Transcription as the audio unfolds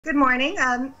Good morning.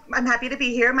 I'm happy to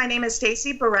be here. My name is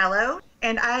Stacie Borrello,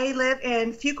 and I live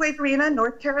in Fuquay-Varina,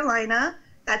 North Carolina.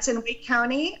 That's in Wake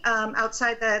County,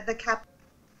 outside the capital.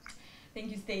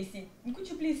 Thank you, Stacie. Could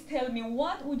you please tell me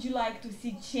what would you like to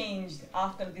see changed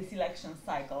after this election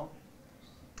cycle?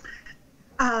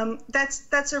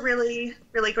 That's a really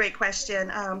great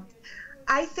question.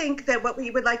 I think that what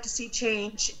we would like to see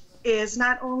change is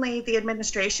not only the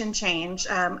administration change.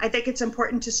 I think it's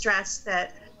important to stress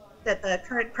that the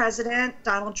current president,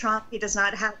 Donald Trump, he does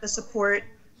not have the support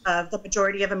of the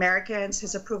majority of Americans.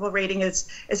 His approval rating is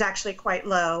actually quite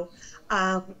low.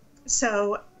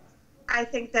 So I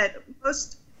think that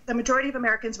the majority of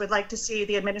Americans would like to see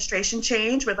the administration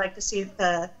change, would like to see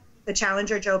the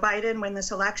challenger, Joe Biden, win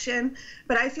this election.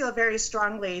 But I feel very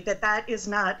strongly that that is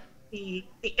not the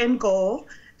end goal.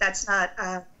 That's not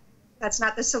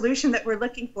the solution that we're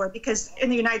looking for, because in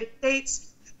the United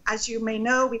States, as you may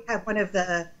know, we have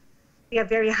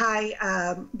very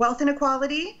high wealth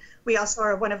inequality. We also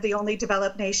are one of the only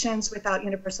developed nations without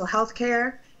universal health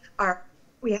care.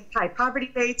 We have high poverty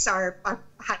rates, our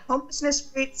high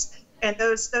homelessness rates, and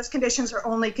those conditions are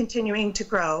only continuing to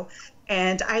grow.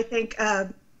 And I think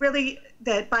really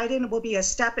that Biden will be a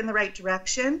step in the right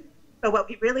direction, but what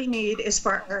we really need is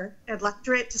for our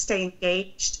electorate to stay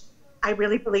engaged. I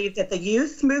really believe that the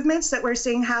youth movements that we're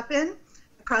seeing happen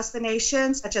across the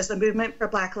nation, such as the movement for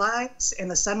Black Lives and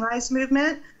the Sunrise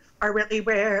Movement, are really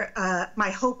where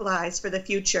my hope lies for the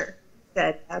future,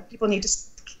 that people need to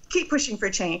keep pushing for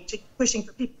change, pushing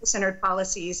for people-centered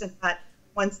policies and not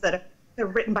ones that are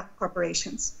written by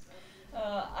corporations.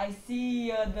 I see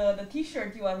the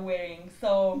T-shirt you are wearing,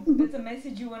 so that's a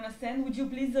message you want to send. Would you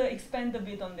please expand a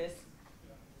bit on this?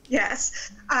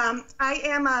 Yes, I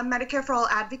am a Medicare for All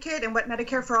advocate, and what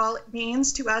Medicare for All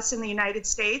means to us in the United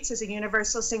States is a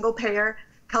universal single-payer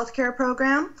healthcare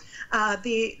program.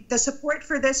 The support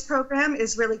for this program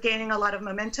is really gaining a lot of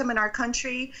momentum in our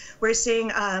country. We're seeing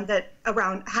that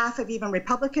around half of even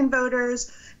Republican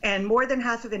voters and more than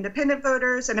half of independent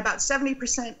voters and about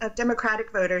 70% of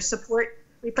Democratic voters support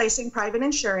replacing private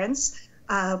insurance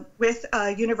with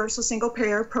a universal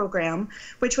single-payer program,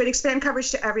 which would expand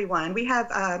coverage to everyone. We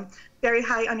have very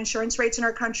high uninsurance rates in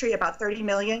our country. About 30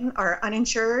 million are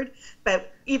uninsured,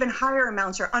 but even higher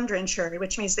amounts are underinsured,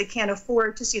 which means they can't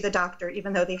afford to see the doctor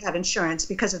even though they have insurance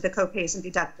because of the copays and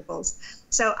deductibles.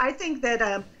 So I think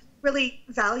that really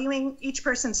valuing each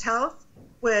person's health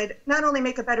would not only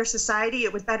make a better society,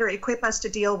 it would better equip us to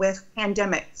deal with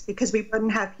pandemics, because we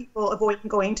wouldn't have people avoiding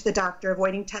going to the doctor,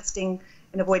 avoiding testing,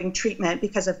 and avoiding treatment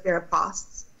because of fear of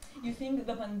costs. You think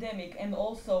the pandemic and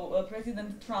also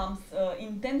President Trump's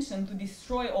intention to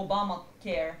destroy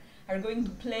Obamacare are going to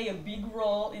play a big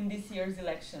role in this year's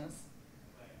elections?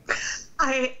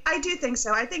 I do think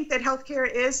so. I think that healthcare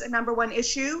is a #1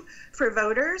 issue for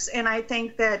voters, and I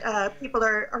think that people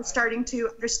are starting to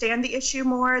understand the issue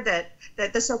more, that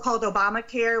the so-called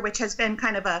Obamacare, which has been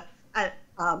kind of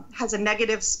has a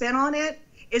negative spin on it,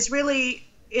 is really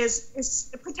is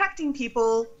protecting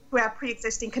people who have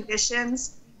pre-existing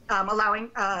conditions, allowing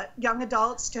young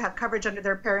adults to have coverage under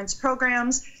their parents'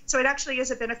 programs. So it actually is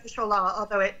a beneficial law,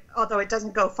 although it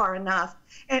doesn't go far enough.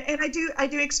 And I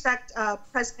do expect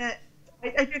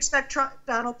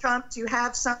Donald Trump to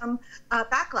have some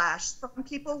backlash from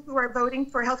people who are voting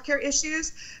for healthcare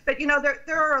issues. But you know,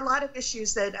 there are a lot of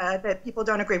issues that people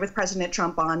don't agree with President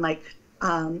Trump on, like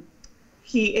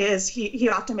he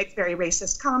often makes very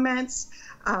racist comments.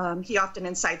 He often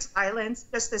incites violence.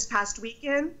 Just this past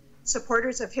weekend,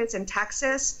 supporters of his in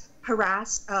Texas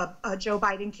harassed a Joe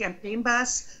Biden campaign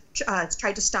bus,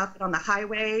 tried to stop it on the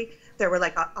highway. There were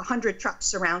like 100 trucks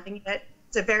surrounding it.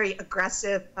 It's a very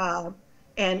aggressive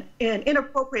and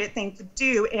inappropriate thing to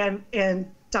do, and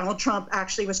Donald Trump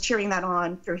actually was cheering that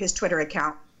on through his Twitter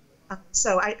account.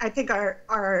 So I think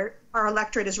our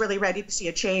electorate is really ready to see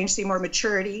a change, see more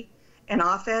maturity in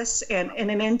office, and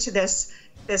an end to this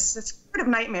sort of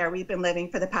nightmare we've been living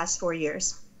for the past 4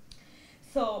 years.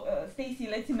 So, Stacie,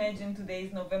 let's imagine today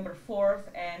is November 4th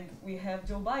and we have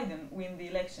Joe Biden win the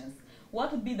elections.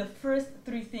 What would be the first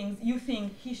 3 things you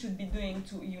think he should be doing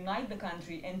to unite the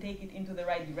country and take it into the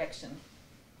right direction?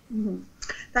 Mm-hmm.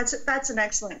 That's an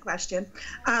excellent question.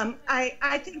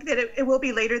 I think that it will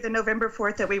be later than November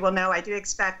 4th that we will know. I do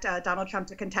expect Donald Trump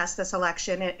to contest this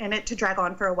election and it to drag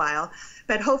on for a while.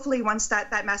 But hopefully once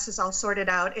that mess is all sorted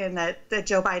out and that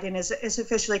Joe Biden is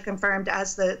officially confirmed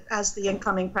as the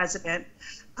incoming president.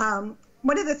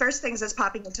 One of the first things that's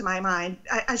popping into my mind,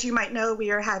 as you might know,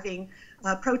 we are having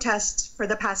protests for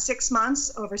the past 6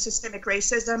 months over systemic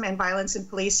racism and violence in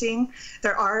policing.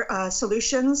 There are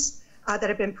solutions that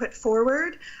have been put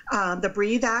forward. The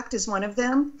Breathe Act is one of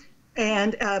them.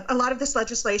 And a lot of this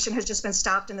legislation has just been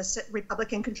stopped in the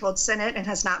Republican-controlled Senate and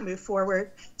has not moved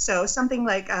forward. So something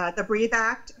like the BREATHE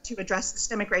Act to address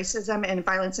systemic racism and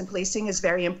violence in policing is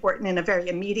very important and a very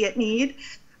immediate need.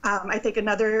 I think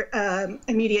another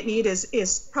immediate need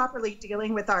is properly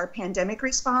dealing with our pandemic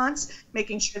response,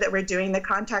 making sure that we're doing the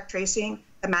contact tracing,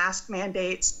 the mask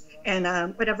mandates,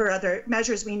 and whatever other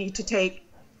measures we need to take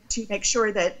to make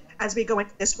sure that as we go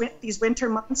into these winter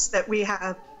months that we're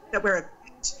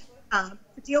equipped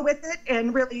to deal with it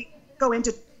and really go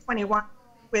into 21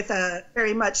 with a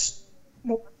very much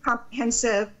more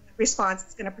comprehensive response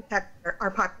that's going to protect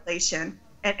our population.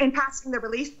 And passing the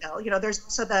relief bill, you know, there's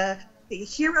also the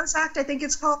HEROES Act, I think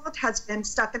it's called, has been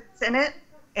stuck in the Senate,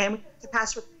 and we need to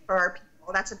pass relief for our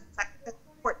people. That's an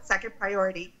important second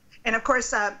priority. And of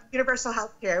course, universal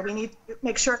health care. We need to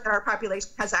make sure that our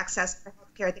population has access to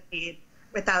health care they need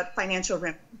without financial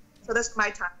room. So those are my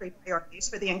top 3 priorities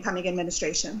for the incoming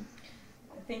administration.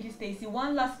 Thank you, Stacie.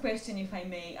 One last question, if I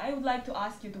may. I would like to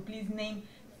ask you to please name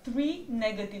 3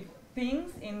 negative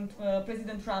things in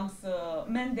President Trump's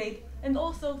mandate, and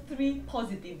also 3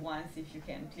 positive ones, if you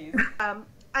can, please.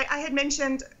 I had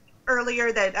mentioned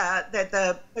earlier that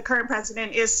the current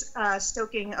president is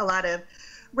stoking a lot of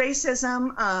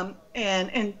racism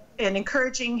and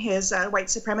encouraging his white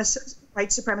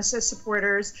supremacist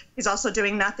supporters. He's also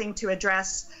doing nothing to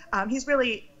address. He's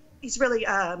really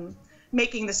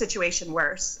making the situation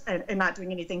worse and not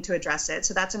doing anything to address it.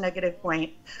 So that's a negative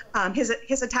point.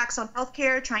 His attacks on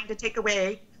healthcare, trying to take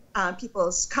away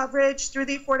people's coverage through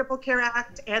the Affordable Care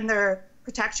Act and their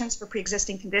protections for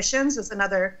pre-existing conditions is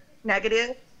another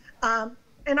negative.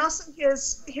 And also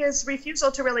his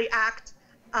refusal to really act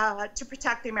to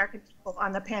protect the American people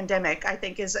on the pandemic, I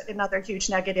think, is another huge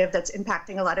negative that's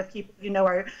impacting a lot of people. You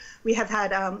know, we have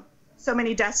had so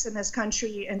many deaths in this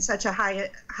country and such a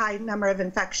high number of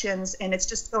infections, and it's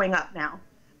just going up now.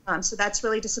 So that's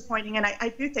really disappointing. And I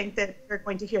do think that we're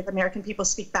going to hear the American people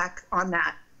speak back on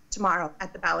that tomorrow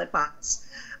at the ballot box.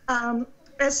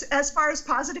 As far as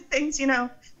positive things, you know,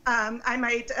 I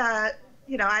might,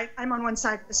 you know, I'm on one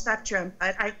side of the spectrum,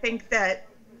 but I think that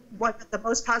one of the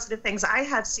most positive things I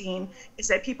have seen is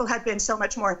that people have been so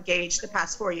much more engaged the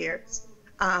past 4 years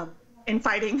in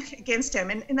fighting against him.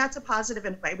 And that's a positive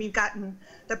in a way.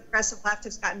 The progressive left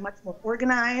has gotten much more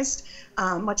organized,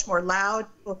 much more loud.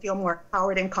 People feel more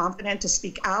empowered and confident to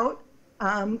speak out,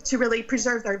 to really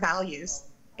preserve their values.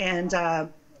 And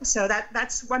so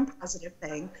that's one positive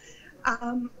thing.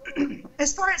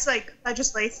 As far as like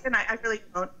legislation, I really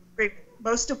don't agree with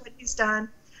most of what he's done.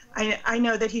 I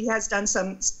know that he has done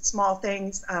some small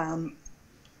things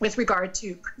with regard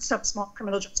to some small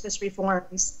criminal justice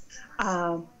reforms.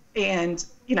 And,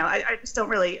 you know, I just don't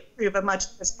really approve of much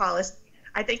of his policy.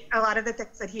 I think a lot of the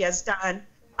things that he has done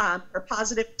for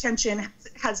positive attention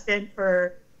has been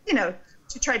for, you know,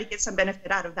 to try to get some benefit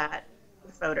out of that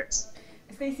with voters.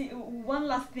 Stacie, one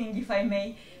last thing, if I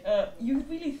may. You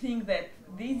really think that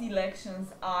these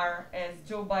elections are, as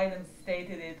Joe Biden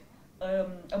stated it,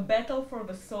 a battle for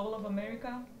the soul of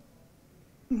America?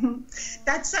 Mm-hmm.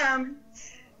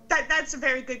 That's a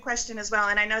very good question as well,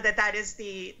 and I know that is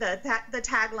the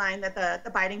tagline that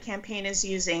the Biden campaign is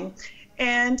using,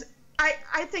 and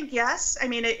I think yes. I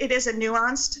mean, it is a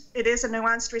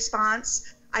nuanced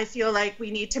response. I feel like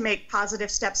we need to make positive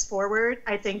steps forward.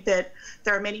 I think that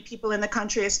there are many people in the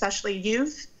country, especially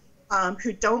youth,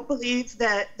 who don't believe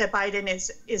that Biden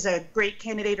is a great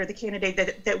candidate or the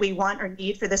candidate that we want or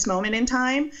need for this moment in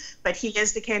time. But he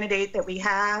is the candidate that we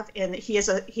have, and he is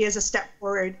a step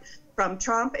forward from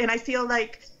Trump. And I feel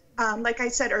like I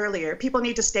said earlier, people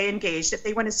need to stay engaged. If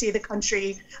they want to see the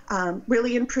country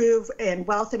really improve and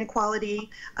wealth inequality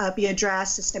be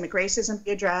addressed, systemic racism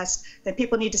be addressed, then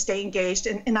people need to stay engaged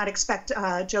and not expect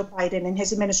Joe Biden and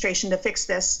his administration to fix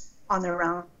this on their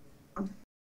own.